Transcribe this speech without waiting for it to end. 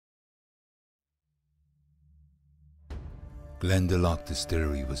Glendalough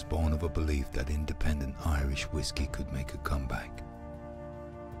Distillery was born of a belief that independent Irish whiskey could make a comeback.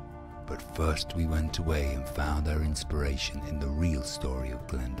 But first we went away and found our inspiration in the real story of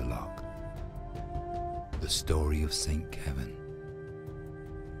Glendalough, the story of St. Kevin.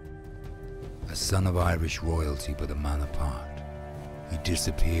 A son of Irish royalty but a man apart, he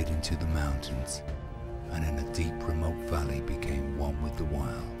disappeared into the mountains and in a deep remote valley became one with the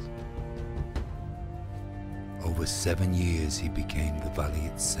wild. Over 7 years he became the valley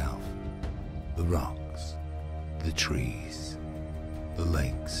itself, the rocks, the trees, the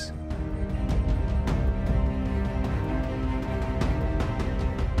lakes.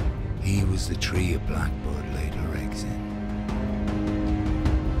 He was the tree a blackbird laid her eggs in.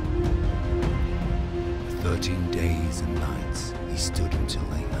 For 13 days and nights he stood until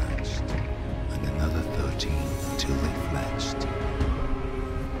they hatched, and another 13 until they fledged.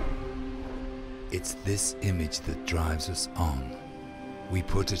 It's this image that drives us on. We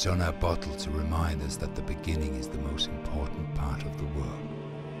put it on our bottle to remind us that the beginning is the most important part of the work.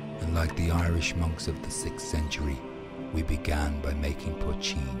 And like the Irish monks of the 6th century, we began by making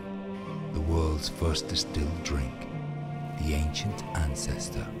poitín, the world's first distilled drink, the ancient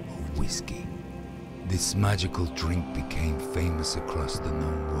ancestor of whiskey. This magical drink became famous across the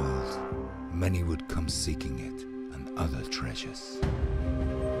known world. Many would come seeking it and other treasures.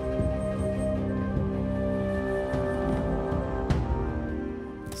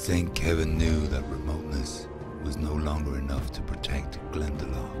 St. Kevin knew that remoteness was no longer enough to protect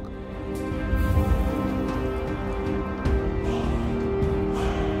Glendalough.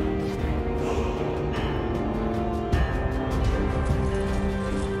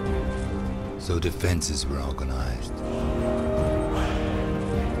 So defenses were organized.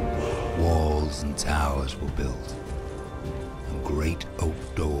 Walls and towers were built, and great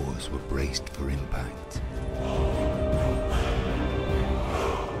oak doors were braced for impact.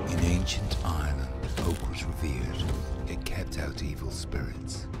 In ancient Ireland, oak was revered. It kept out evil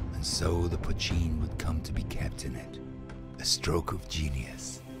spirits, and so the poitín would come to be kept in it. A stroke of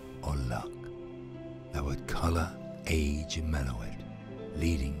genius, or luck, that would colour, age and mellow it,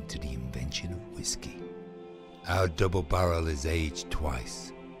 leading to the invention of whiskey. Our double barrel is aged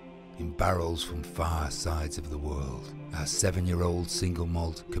twice, in barrels from far sides of the world. Our 7-year-old single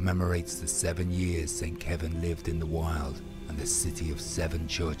malt commemorates the 7 years St. Kevin lived in the wild and the city of 7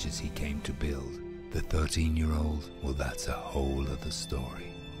 churches he came to build. The 13-year-old, well, that's a whole other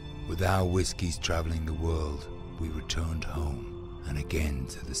story. With our whiskies travelling the world, we returned home and again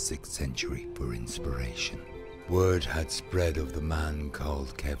to the 6th century for inspiration. Word had spread of the man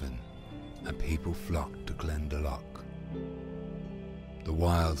called Kevin, and people flocked to Glendalough. The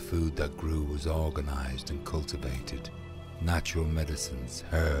wild food that grew was organised and cultivated. Natural medicines,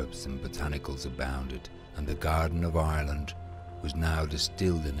 herbs and botanicals abounded, and the Garden of Ireland was now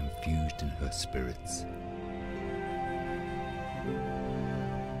distilled and infused in her spirits.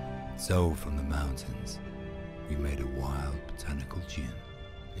 So from the mountains, we made a wild botanical gin,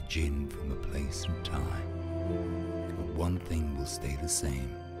 a gin from a place and time. But one thing will stay the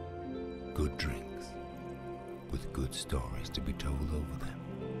same: good drinks, with good stories to be told over them.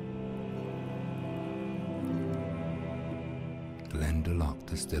 Glendalough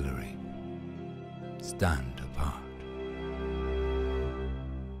Distillery. Stand apart.